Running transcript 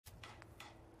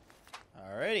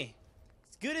Alrighty.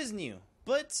 It's good as new,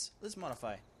 but let's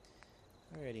modify.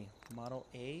 Alrighty. Model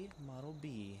A, Model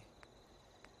B.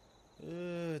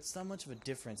 It's not much of a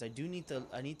difference. I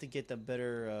need to get the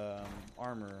better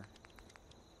armor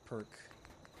perk.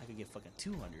 I could get fucking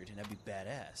 200 and that'd be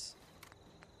badass.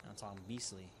 I'm talking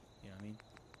beastly, you know what I mean?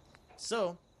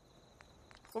 So,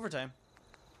 overtime.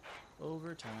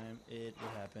 Overtime, it will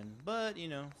happen. But, you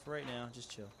know, for right now,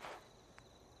 just chill.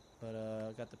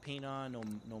 But, got the paint on,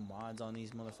 no mods on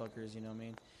these motherfuckers, you know what I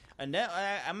mean? And now,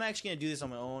 I'm actually going to do this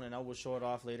on my own, and I will show it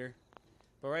off later.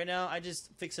 But right now, I just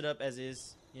fix it up as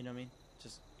is, you know what I mean?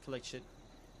 Just collect shit.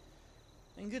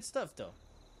 And good stuff, though.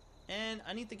 And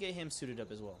I need to get him suited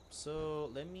up as well. So,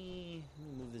 let me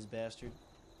move this bastard.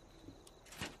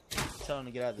 Tell him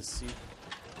to get out of the suit.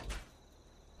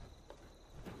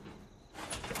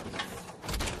 There we go.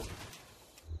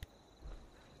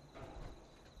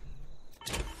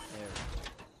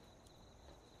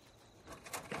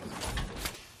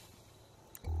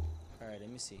 Alright, let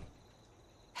me see.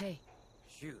 Hey.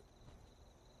 Shoot.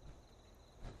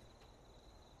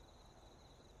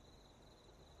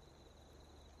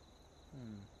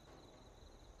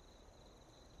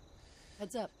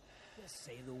 Heads up. Just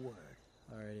say the word.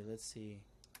 Alrighty, let's see.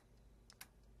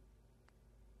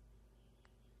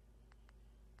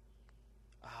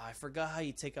 Ah, I forgot how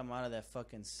you take him out of that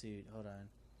fucking suit. Hold on.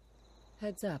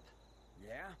 Heads up.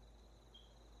 Yeah?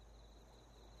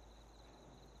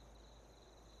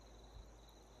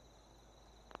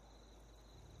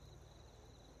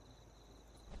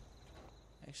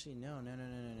 Actually, no.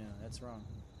 That's wrong.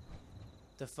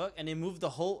 The fuck? And they moved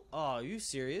the whole... Oh, are you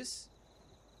serious?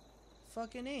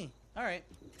 Fucking A. Alright.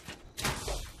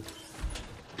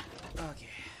 Okay.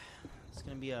 It's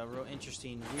gonna be a real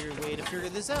interesting, weird way to figure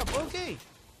this out. Okay.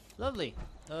 Lovely.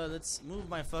 Let's move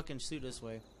my fucking suit this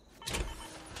way.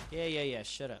 Yeah.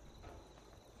 Shut up.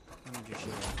 Let me move your shit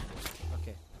out.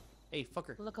 Okay. Hey,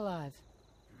 fucker. Look alive. Fuck.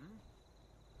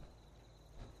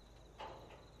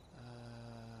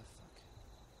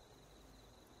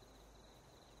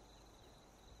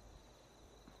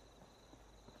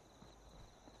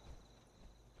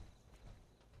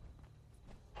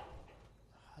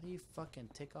 How do you fucking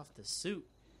take off the suit?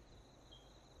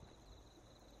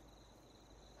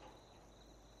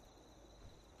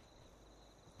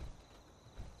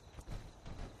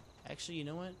 Actually, you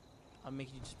know what? I'll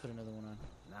make you just put another one on.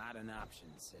 Not an option,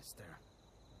 sister.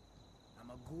 I'm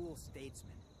a ghoul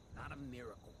statesman, not a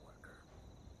miracle worker.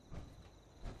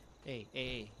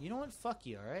 Hey. You know what? Fuck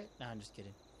you, alright? Nah, I'm just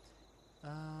kidding.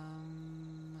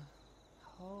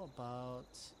 How about...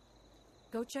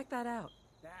 Go check that out.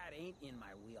 That ain't in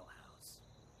my wheelhouse.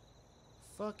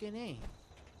 Fucking A.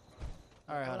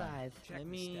 Alright, hold on. Alive. Check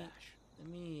the stash.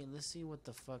 Let's see what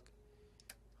the fuck.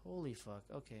 Holy fuck,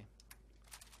 okay.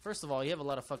 First of all, you have a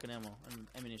lot of fucking ammo and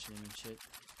ammunition and shit.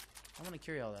 I'm gonna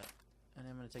carry all that. And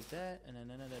I'm gonna take that, and then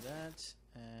that,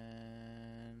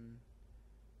 and...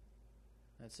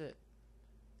 That's it.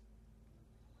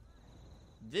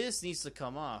 This needs to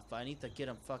come off, but I need to get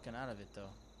him fucking out of it, though.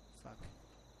 Fuck.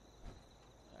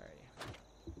 Alrighty.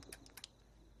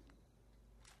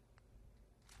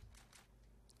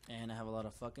 And I have a lot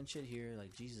of fucking shit here.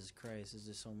 Like, Jesus Christ, is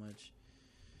there so much?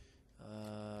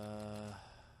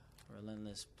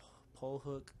 Relentless pole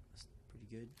hook. That's pretty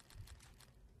good.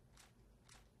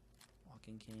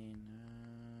 Walking cane.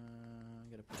 I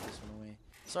gotta put this one away.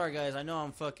 Sorry, guys. I know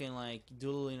I'm fucking, like,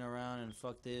 doodling around and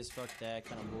fuck this, fuck that.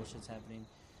 Kind of bullshit's happening.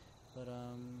 But,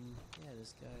 yeah,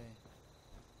 this guy.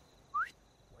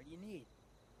 What do you need?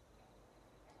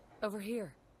 Over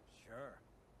here. Sure.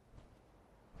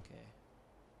 Okay.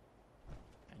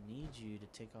 I need you to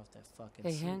take off that fucking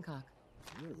Hey, suit. Hancock.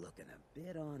 You're looking a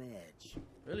bit on edge.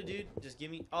 Really, dude? Just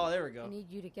give me... Oh, there we I go. need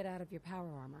you to get out of your power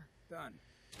armor. Done.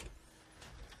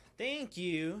 Thank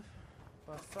you.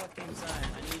 For fucking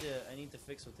time. I need to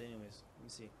fix with it anyways. Let me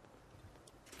see.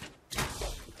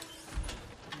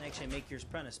 And actually make yours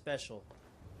kind of special.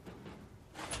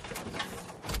 Need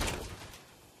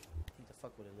to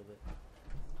fuck with it a little bit.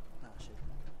 Ah, shit.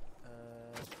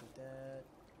 Let's put that.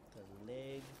 The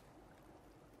leg.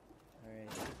 Alright,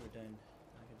 I think we're done.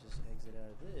 I can just exit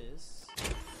out of this.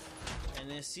 And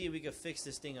then see if we can fix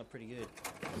this thing up pretty good.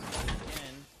 We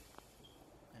can.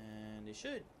 And it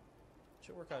should.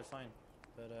 Should work out fine.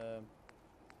 But,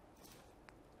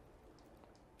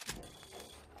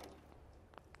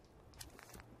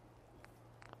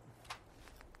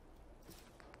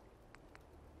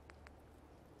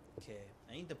 okay.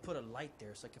 I need to put a light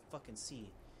there so I can fucking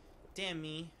see. Damn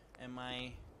me and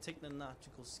my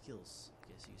technological skills, I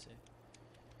guess you say.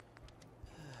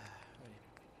 Right.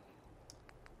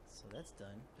 So that's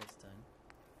done. That's done.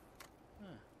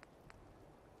 Huh.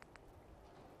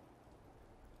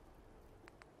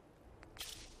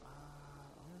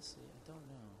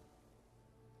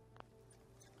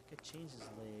 change his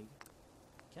leg.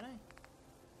 Can I?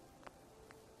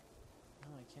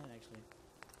 No, I can't actually.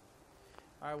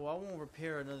 Alright, well, I won't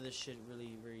repair none of this shit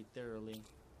really very thoroughly,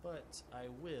 but I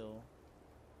will.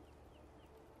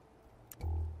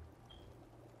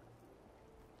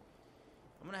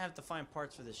 I'm gonna have to find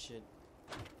parts for this shit.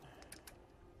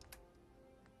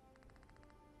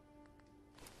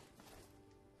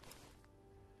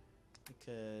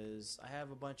 Because I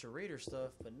have a bunch of Raider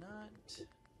stuff, but not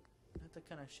the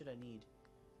kind of shit I need.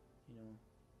 You know,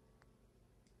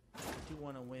 I do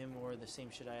want to win more the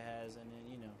same shit I has, and then,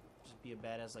 you know, just be a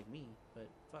badass like me. But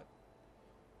fuck,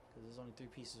 because there's only 3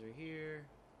 pieces right here.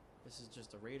 This is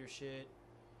just a Raider shit.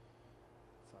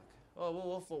 Fuck. Oh,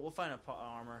 we'll find a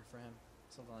armor for him,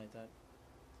 something like that.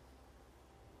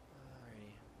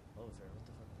 Alrighty. Oh, fair. What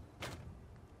the fuck?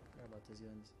 Forgot about these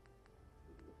guns.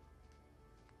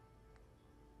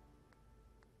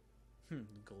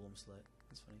 Golem slut.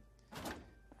 That's funny.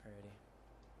 Alrighty.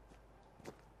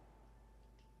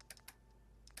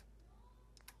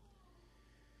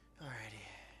 Alrighty.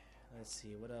 Let's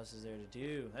see. What else is there to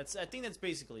do? I think that's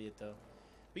basically it, though.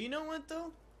 But you know what,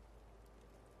 though?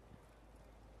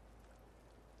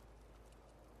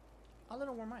 I'll let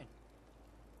him wear mine.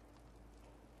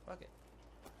 Fuck it.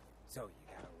 So,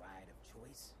 you got a ride of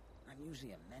choice? I'm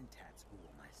usually a Mentats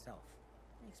ghoul myself.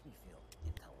 Makes me feel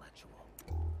intellectual.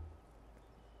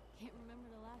 Can't remember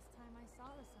the last time I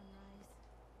saw the sunrise.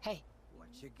 Hey, What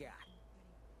you got?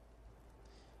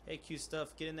 Hey, Q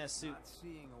stuff. Get in that suit. Not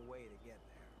seeing a way to get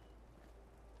there.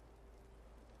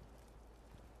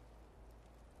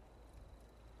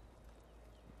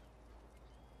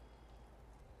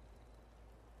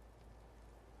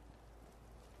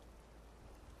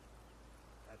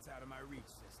 That's out of my reach,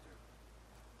 sister.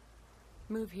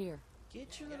 move here.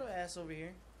 Get your little ass over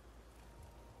here.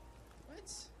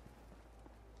 What?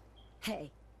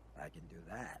 Hey, I can do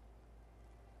that.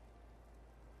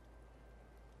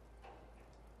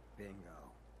 Bingo.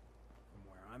 From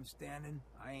where I'm standing,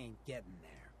 I ain't getting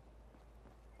there.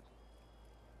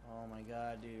 Oh my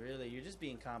god, dude. Really? You're just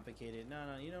being complicated. No,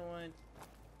 you know what?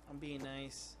 I'm being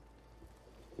nice.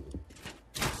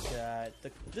 God.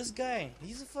 This guy.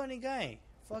 He's a funny guy.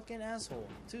 Fucking asshole.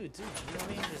 Dude. You know what I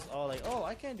mean? Just all like, oh,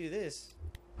 I can't do this.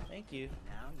 Thank you.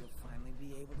 Now you'll finally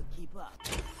be able to keep up.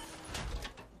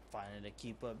 Finally to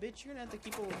keep up. Bitch, you're gonna have to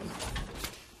keep up with me.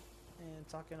 And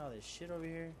talking all this shit over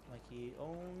here. Like he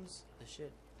owns the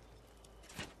shit.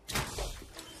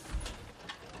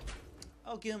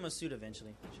 I'll give him a suit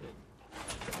eventually. Shit.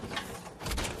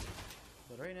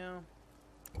 But right now,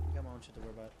 I got my own shit to worry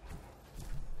about.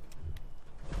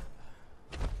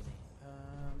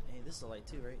 Hey, this is a light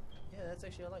too, right? Yeah, that's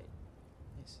actually a light.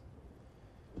 Nice.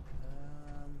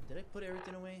 Did I put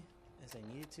everything away as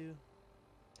I needed to?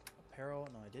 Apparel?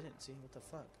 No, I didn't. See, what the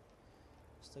fuck?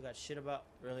 Still got shit about.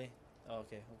 Really? Oh,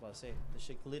 okay. I was about to say the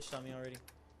shit glitched on me already.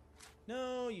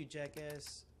 No, you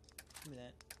jackass. Give me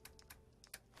that.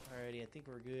 Alrighty, I think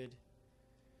we're good.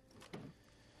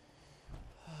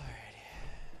 Alrighty.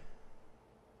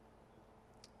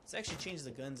 Let's actually change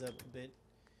the guns up a bit.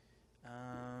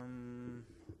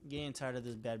 Getting tired of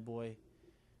this bad boy.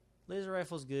 Laser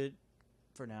rifle's good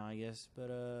for now, I guess.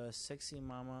 But sexy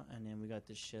mama, and then we got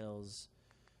the shells.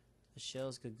 The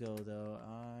shells could go though.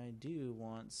 I do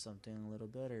want something a little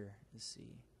better. Let's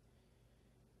see.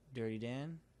 Dirty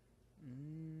Dan.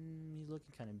 He's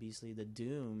looking kind of beastly. The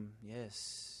Doom,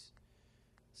 yes.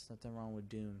 There's nothing wrong with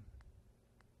Doom.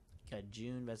 Got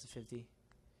June, that's a 50.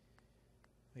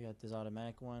 We got this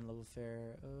automatic one, level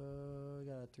fair. We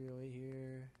got a 308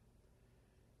 here.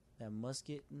 That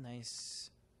musket,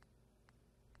 nice.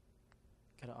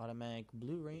 Got an automatic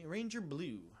blue, Ranger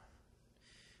blue.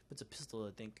 It's a pistol,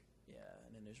 I think. Yeah,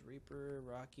 and then there's Reaper,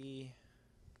 Rocky.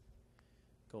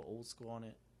 Go old school on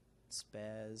it.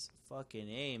 Spaz. Fucking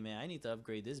A, man. I need to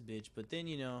upgrade this bitch. But then,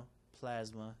 you know,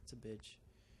 Plasma. It's a bitch.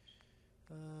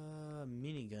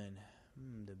 Minigun.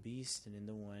 The Beast and then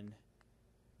the one.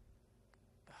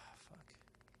 Fuck.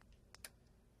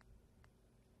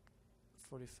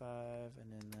 45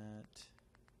 and then that.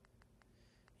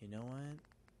 You know what?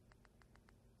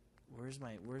 Where's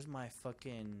my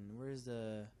fucking... Where's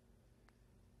the...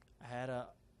 I had a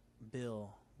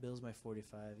Bill. Bill's my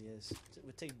 45, yes.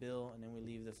 We take Bill, and then we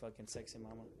leave the fucking sexy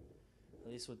mama.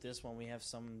 At least with this one, we have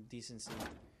some decency.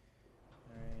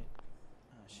 Alright.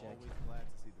 Oh, shit. I'm always glad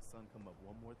to see the sun come up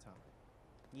one more time.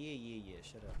 Yeah.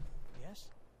 Shut up. Yes?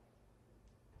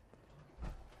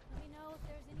 Let me know if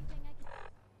there's anything I can...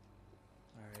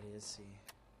 Alrighty, let's see.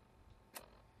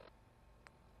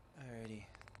 Alrighty.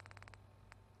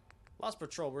 Lost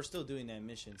Patrol, we're still doing that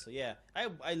mission. So yeah,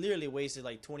 I literally wasted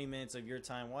like 20 minutes of your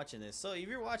time watching this. So if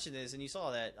you're watching this and you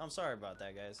saw that, I'm sorry about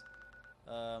that, guys.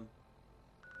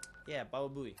 Yeah,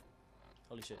 Baba Booey.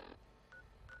 Holy shit.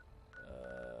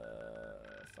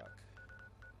 Fuck.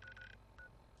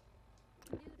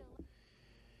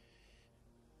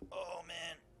 Oh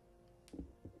man.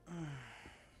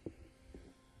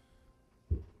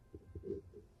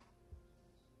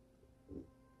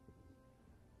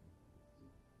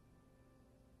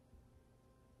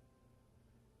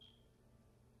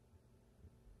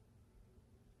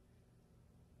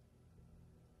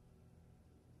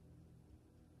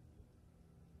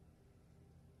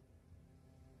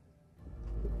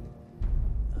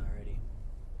 Alrighty.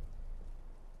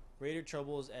 Raider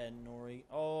troubles at Nori.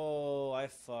 Oh, I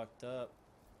fucked up.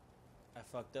 I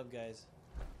fucked up, guys.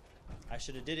 I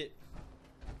should have did it.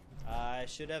 I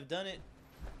should have done it.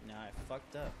 Nah, I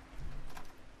fucked up.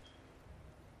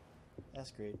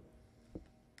 That's great.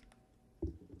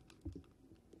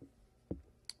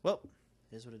 Well,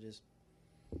 it is what it is.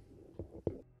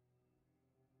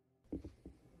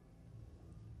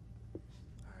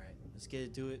 Alright, let's get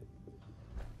it, do it.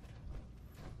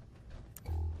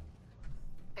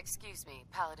 Excuse me,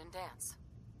 Paladin Dance.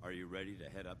 Are you ready to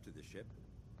head up to the ship?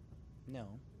 No.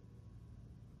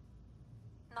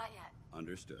 Not yet.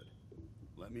 Understood.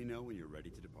 Let me know when you're ready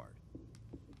to depart.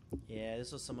 Yeah,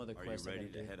 this was some other Are you quest I ready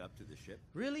gotta to do. head up to the ship?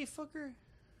 Really, fucker?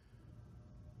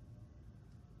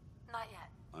 Not yet.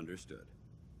 Understood.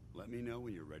 Let me know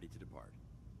when you're ready to depart.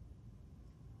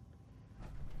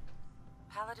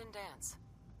 Paladin Dance.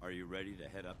 Are you ready to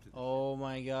head up to the Oh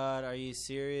my god, are you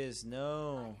serious? Not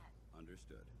No. yet. ship?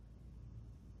 Understood.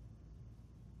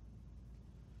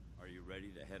 Are you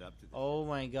ready to head up to the Oh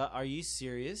my god, are you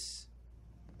serious?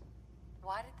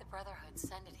 Why did the Brotherhood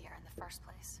send it here in the first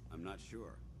place? ship? I'm not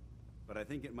sure. But I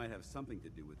think it might have something to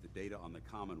do with the data on the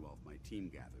Commonwealth my team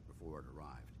gathered before it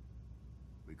arrived.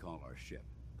 We call our ship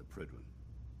the Prydwen.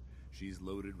 She's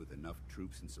loaded with enough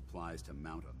troops and supplies to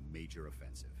mount a major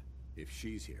offensive. If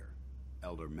she's here,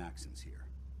 Elder Maxon's here.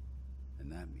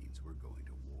 And that means we're going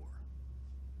to war.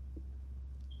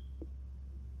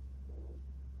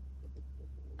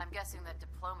 I'm guessing that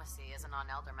diplomacy isn't on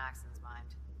Elder Maxon's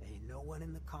mind. Ain't no one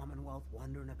in the Commonwealth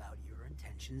wondering about your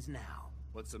intentions now.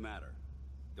 What's the matter?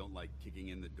 Don't like kicking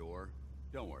in the door?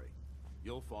 Don't worry.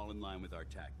 You'll fall in line with our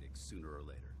tactics sooner or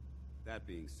later. That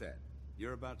being said,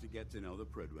 you're about to get to know the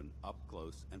Prydwen up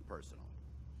close and personal.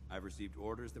 I've received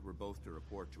orders that we're both to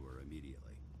report to her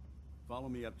immediately. Follow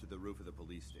me up to the roof of the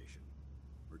police station.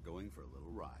 We're going for a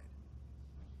little ride.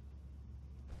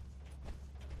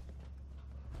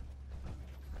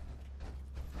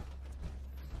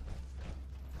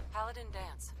 Paladin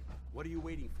Dance. What are you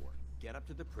waiting for? Get up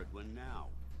to the Prydwen now.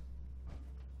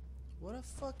 What a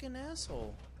fucking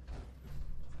asshole.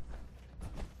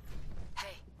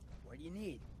 Hey, What do you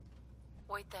need?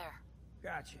 wait there.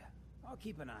 Gotcha. I'll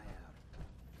keep an eye out.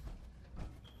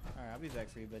 Alright, I'll be back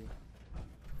for you, buddy.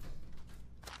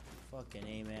 Fucking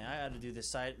A, man. I gotta do this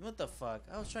side. What the fuck?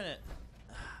 I was trying to...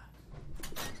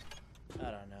 I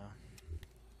don't know.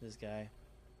 This guy.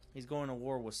 He's going to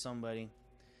war with somebody.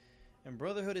 And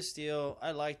Brotherhood of Steel,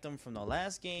 I liked them from the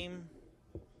last game.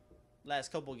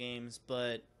 Last couple games,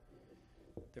 but...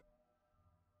 they're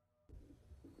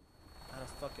out of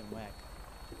fucking whack.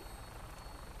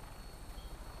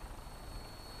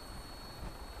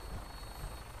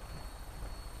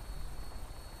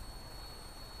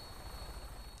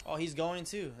 Oh, he's going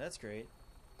too. That's great.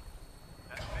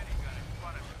 That minigun in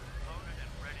front of you is loaded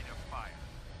and ready to fire.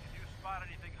 If you spot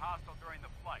anything hostile during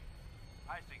the flight,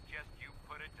 I suggest you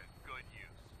put it to good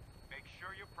use. Make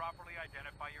sure you properly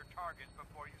identify your targets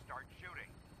before you start shooting.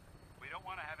 We don't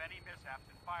want to have any mishaps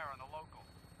and fire on the local.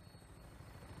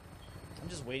 I'm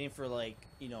just waiting for, like,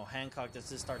 you know, Hancock to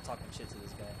just start talking shit to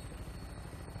this guy.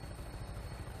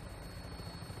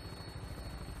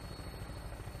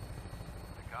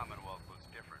 The Commonwealth looks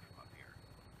different from up here,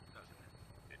 doesn't it?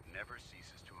 It never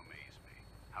ceases to amaze me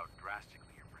how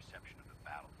drastically your perception of the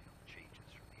battlefield changes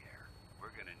from the air.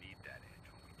 We're gonna need that edge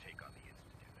when we take on the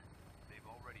Institute. They've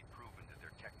already proven that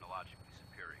they're technologically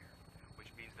superior, which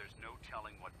means there's no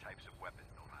telling what types of weapons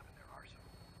they'll have in their arsenal.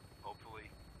 Hopefully,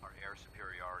 our air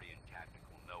superiority and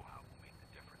tactical know-how will make the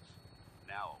difference.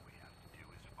 Now all we have to do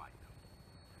is find them.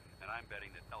 And I'm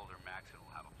betting that Elder Maxon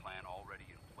will have a plan already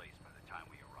in place by the time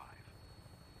we arrive.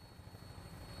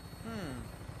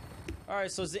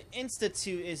 Alright, so the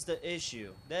Institute is the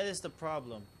issue. That is the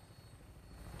problem.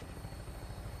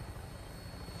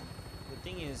 The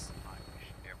thing is... I wish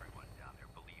everyone down there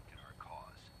believed in our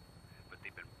cause. But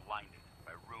they've been blinded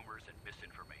by rumors and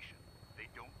misinformation. They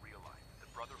don't realize that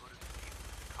the Brotherhood of